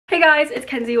guys, it's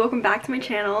Kenzie. Welcome back to my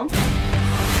channel.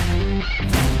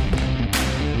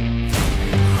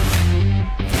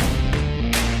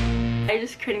 I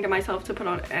just couldn't get myself to put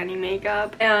on any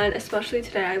makeup, and especially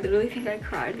today I literally think I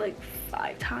cried like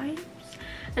 5 times,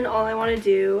 and all I want to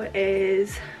do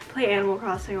is play Animal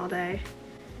Crossing all day.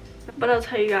 But I'll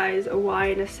tell you guys why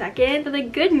in a second. For the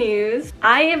good news,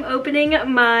 I am opening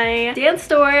my dance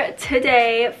store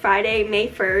today, Friday, May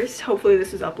 1st. Hopefully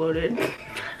this is uploaded.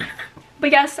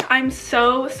 But yes, I'm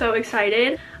so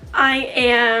excited. I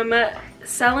am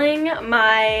selling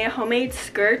my homemade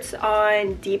skirts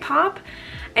on Depop,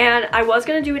 and I was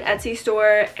gonna do an Etsy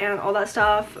store and all that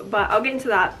stuff, but I'll get into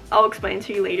that. I'll explain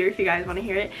to you later if you guys want to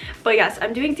hear it. But yes,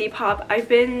 I'm doing Depop. I've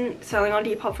been selling on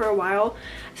Depop for a while,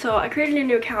 so I created a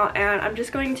new account and I'm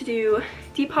just going to do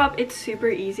Depop. It's super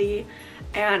easy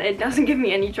and it doesn't give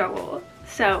me any trouble.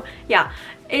 So yeah,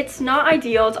 it's not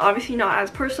ideal. It's obviously not as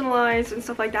personalized and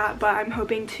stuff like that, but I'm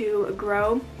hoping to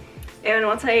grow. And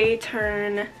once I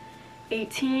turn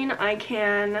 18, I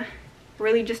can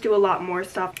really just do a lot more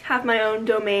stuff, have my own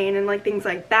domain and like things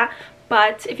like that.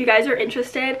 But if you guys are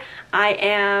interested, I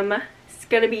am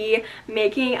gonna be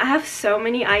making, I have so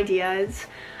many ideas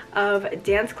of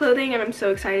dance clothing and I'm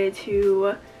so excited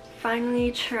to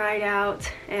finally try it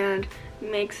out and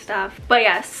make stuff. But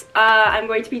yes, I'm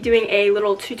going to be doing a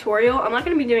little tutorial. I'm not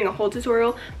going to be doing a whole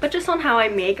tutorial, but just on how I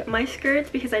make my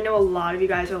skirts, because I know a lot of you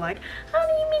guys are like, how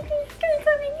do you make these skirts?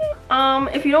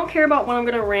 If you don't care about what I'm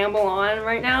going to ramble on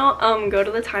right now, go to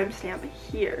the timestamp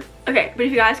here. Okay, but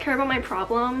if you guys care about my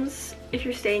problems, if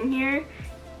you're staying here,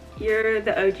 you're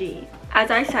the OG.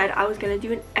 As I said, I was going to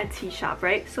do an Etsy shop,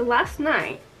 right? So last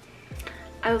night,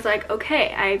 I was like,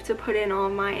 okay, I have to put in all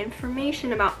my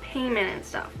information about payment and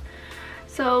stuff.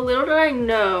 So little did I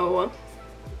know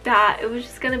that it was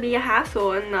just gonna be a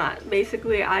hassle, and that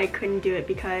basically I couldn't do it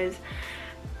because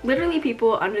literally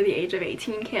people under the age of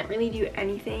 18 can't really do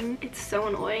anything. It's so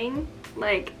annoying.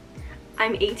 Like,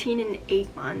 I'm 18 in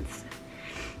 8 months.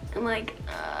 And like,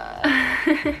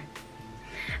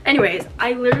 anyways,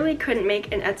 I literally couldn't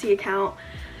make an Etsy account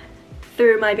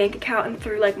through my bank account and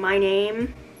through like my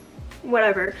name,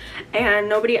 whatever. And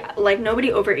nobody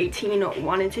over 18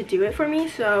 wanted to do it for me,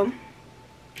 so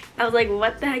I was like,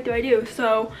 what the heck do I do?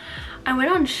 So I went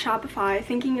on Shopify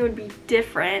thinking it would be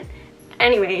different.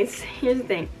 Anyways, here's the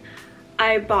thing.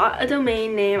 I bought a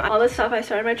domain name, all this stuff. I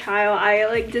started my trial. I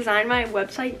like designed my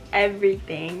website,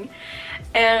 everything.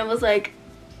 And I was like,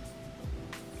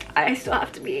 I still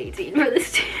have to be 18 for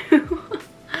this too.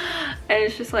 And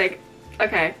it's just like,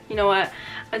 okay, you know what?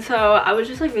 And so I was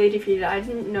just like really defeated. I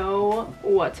didn't know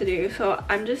what to do. So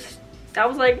I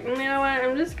was like, you know what,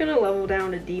 I'm just gonna level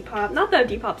down to Depop. Not that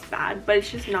Depop's bad, but it's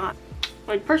just not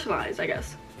like personalized, I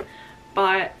guess.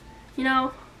 But you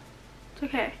know, it's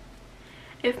okay.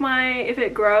 If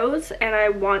it grows and I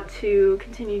want to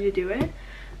continue to do it,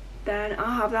 then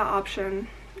I'll have that option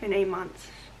in 8 months.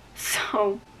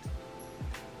 So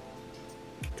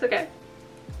it's okay.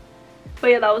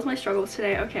 But yeah, that was my struggles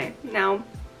today. Okay, now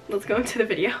let's go into the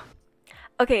video.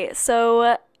 Okay,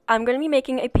 so I'm going to be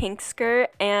making a pink skirt,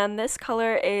 and this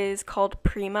color is called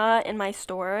Prima in my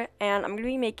store, and I'm going to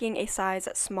be making a size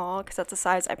small because that's the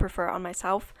size I prefer on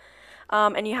myself.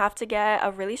 And you have to get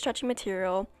a really stretchy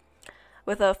material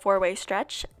with a 4-way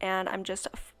stretch, and I'm just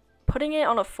putting it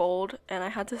on a fold, and I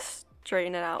had to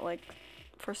straighten it out like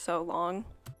for so long.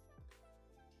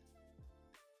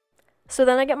 So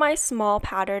then I get my small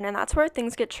pattern, and that's where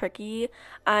things get tricky.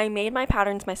 I made my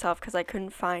patterns myself because I couldn't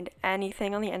find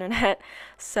anything on the internet.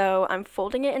 So I'm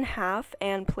folding it in half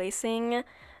and placing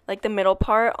like the middle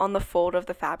part on the fold of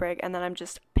the fabric, and then I'm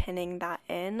just pinning that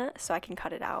in so I can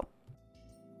cut it out.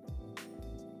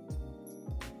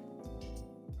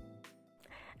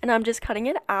 And I'm just cutting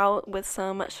it out with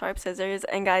some sharp scissors.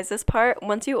 And guys, this part,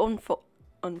 once you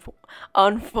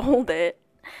unfold it,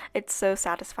 it's so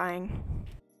satisfying.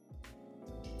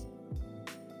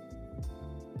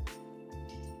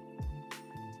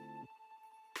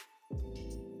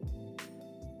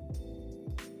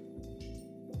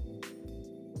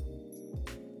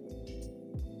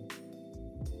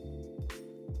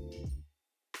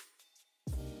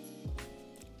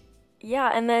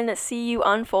 Yeah, and then see, you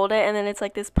unfold it and then it's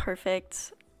like this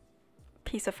perfect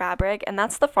piece of fabric, and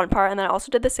that's the front part. And then I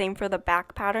also did the same for the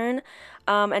back pattern,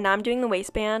 and now I'm doing the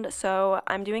waistband. So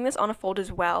I'm doing this on a fold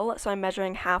as well, so I'm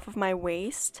measuring half of my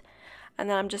waist, and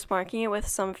then I'm just marking it with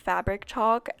some fabric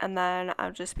chalk, and then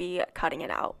I'll just be cutting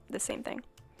it out, the same thing.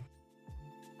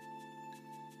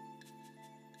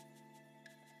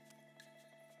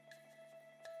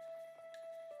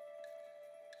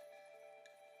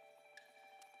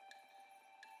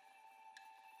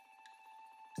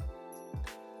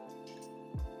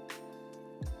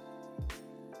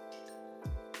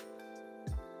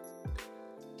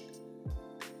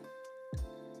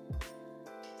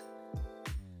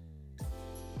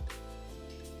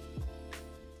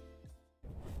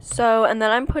 So, and then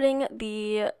I'm putting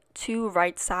the two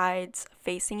right sides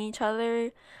facing each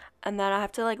other, and then I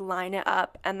have to like line it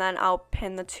up, and then I'll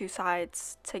pin the two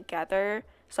sides together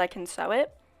so I can sew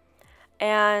it.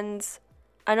 And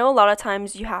I know a lot of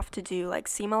times you have to do like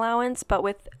seam allowance, but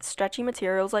with stretchy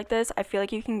materials like this, I feel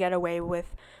like you can get away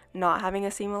with not having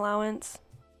a seam allowance.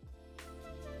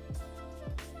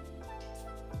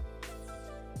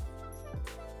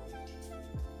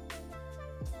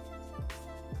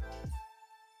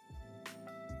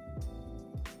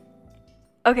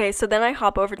 Okay, so then I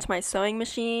hop over to my sewing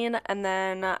machine, and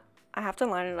then I have to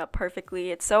line it up perfectly.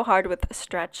 It's so hard with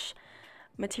stretch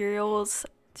materials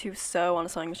to sew on a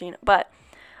sewing machine, but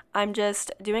I'm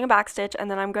just doing a back stitch, and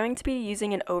then I'm going to be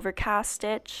using an overcast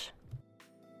stitch.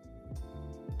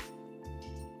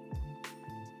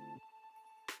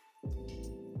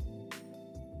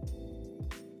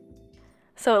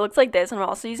 So it looks like this, and I'm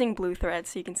also using blue thread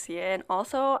so you can see it. And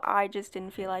also, I just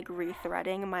didn't feel like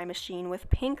rethreading my machine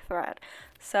with pink thread.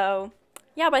 So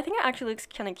yeah, but I think it actually looks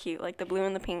kind of cute. Like the blue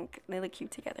and the pink, they look cute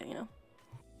together, you know?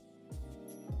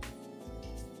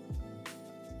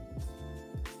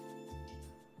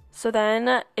 So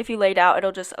then if you laid out,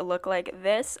 it'll just look like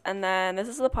this. And then this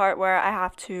is the part where I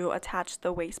have to attach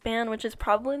the waistband, which is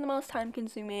probably the most time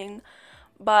consuming,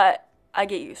 but I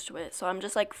get used to it. So I'm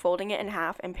just like folding it in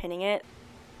half and pinning it.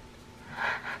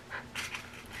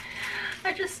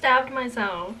 I just stabbed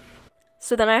myself.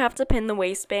 So then I have to pin the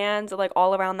waistband like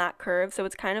all around that curve, so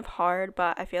it's kind of hard,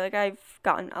 but I feel like I've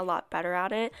gotten a lot better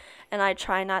at it. And I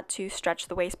try not to stretch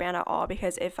the waistband at all,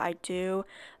 because if I do,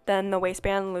 then the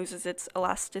waistband loses its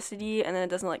elasticity and then it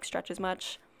doesn't like stretch as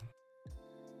much.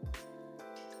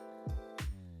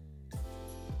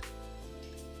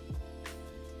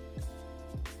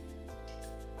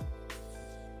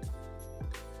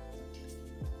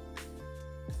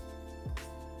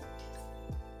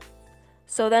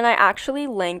 So then I actually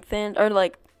lengthened, or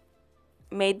like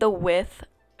made the width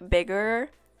bigger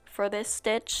for this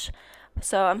stitch.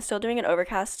 So I'm still doing an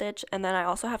overcast stitch, and then I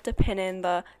also have to pin in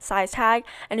the size tag.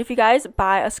 And if you guys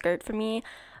buy a skirt from me,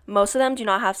 most of them do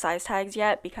not have size tags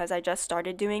yet because I just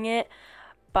started doing it.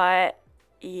 But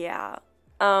yeah,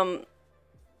 so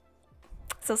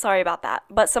sorry about that.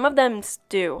 But some of them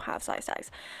do have size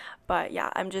tags. But yeah,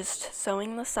 I'm just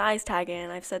sewing the size tag in.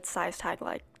 I've said size tag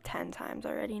like 10 times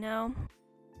already now.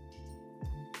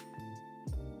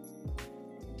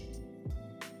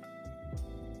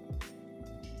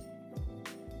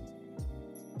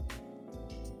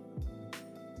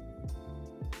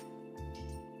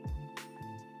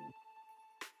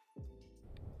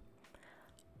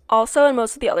 Also, in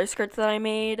most of the other skirts that I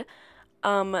made,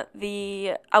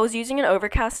 I was using an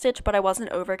overcast stitch, but I wasn't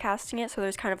overcasting it, so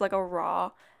there's kind of like a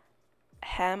raw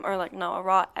hem, or like, no, a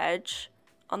raw edge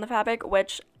on the fabric,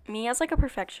 which me as like a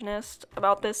perfectionist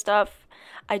about this stuff,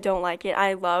 I don't like it.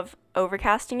 I love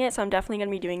overcasting it, so I'm definitely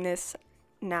gonna be doing this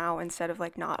now instead of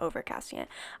like not overcasting it.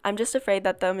 I'm just afraid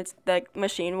that the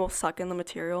machine will suck in the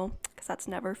material, because that's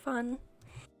never fun.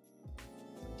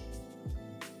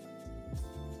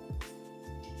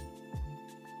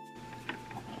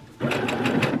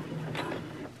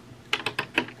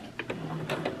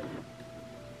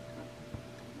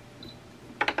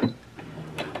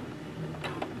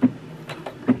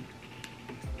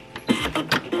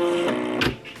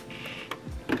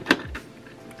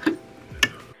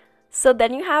 So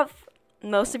then you have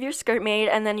most of your skirt made,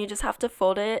 and then you just have to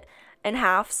fold it in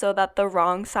half so that the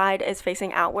wrong side is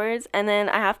facing outwards. And then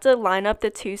I have to line up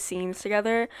the two seams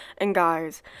together. And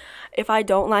guys, if I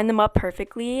don't line them up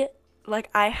perfectly, like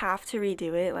I have to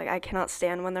redo it. Like I cannot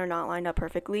stand when they're not lined up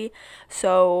perfectly.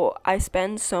 So I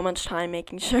spend so much time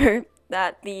making sure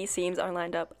that the seams are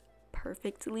lined up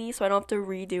perfectly, so I don't have to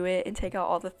redo it and take out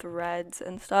all the threads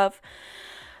and stuff,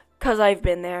 because I've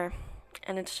been there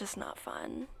and it's just not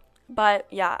fun. But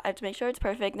yeah, I have to make sure it's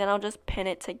perfect. Then I'll just pin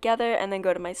it together and then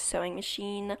go to my sewing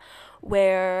machine,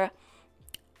 where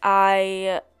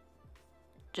I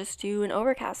just do an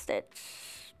overcast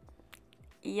stitch.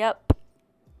 Yep.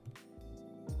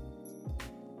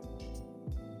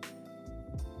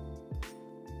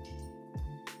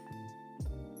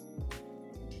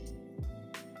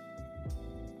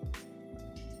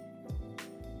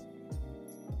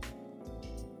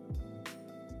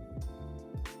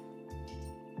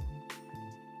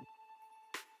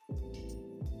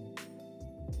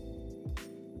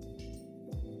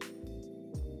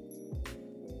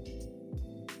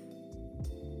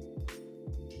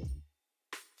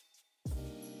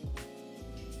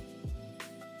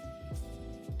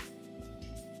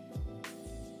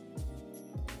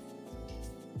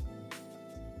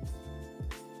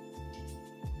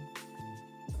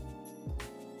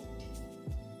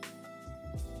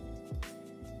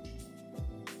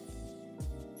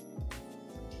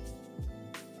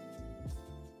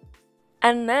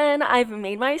 And then I've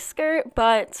made my skirt,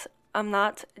 but I'm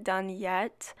not done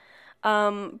yet.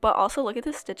 But also look at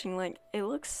the stitching, like it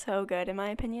looks so good in my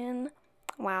opinion.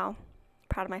 Wow,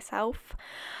 proud of myself.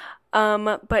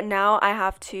 But now I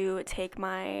have to take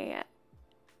my,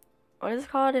 what is it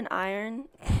called, an iron?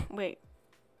 Wait.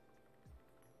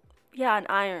 Yeah, an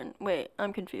iron. Wait,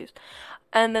 I'm confused.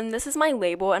 And then this is my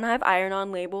label, and I have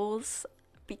iron-on labels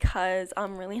because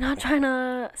I'm really not trying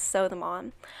to sew them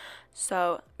on.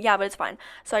 So yeah, but it's fine.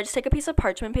 So I just take a piece of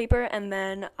parchment paper and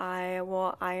then I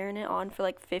will iron it on for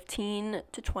like 15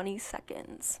 to 20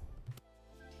 seconds.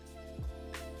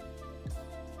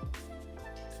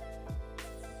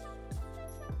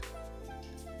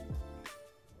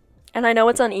 And I know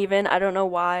it's uneven. I don't know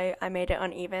why I made it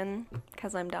uneven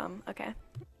because I'm dumb. Okay.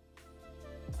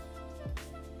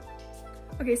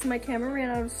 Okay, so my camera ran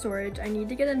out of storage. I need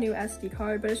to get a new SD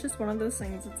card, but it's just one of those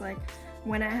things. It's like,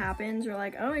 when it happens, you're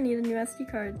like, oh, I need a new SD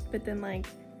card, but then like,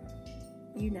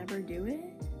 you never do it?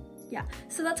 Yeah,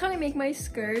 so that's how I make my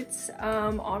skirts.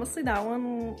 Honestly, that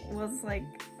one was like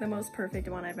the most perfect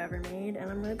one I've ever made, and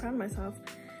I'm really proud of myself.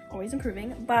 Always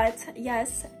improving. But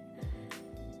yes,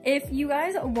 if you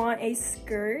guys want a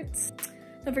skirt,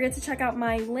 don't forget to check out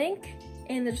my link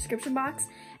in the description box.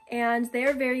 And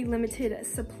they're very limited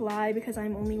supply because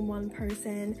I'm only one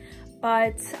person.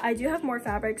 But I do have more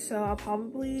fabrics, so I'll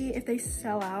probably, if they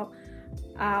sell out,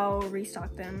 I'll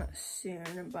restock them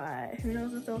soon. But who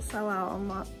knows if they'll sell out? I'm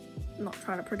not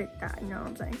trying to predict that, you know what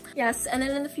I'm saying? Yes, and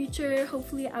then in the future,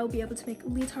 hopefully I'll be able to make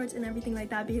leotards and everything like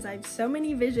that because I have so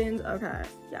many visions. Okay,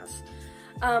 yes.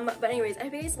 But anyways, I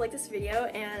hope you guys liked this video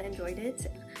and enjoyed it.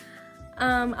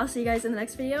 I'll see you guys in the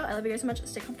next video. I love you guys so much.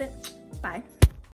 Stay confident. Bye.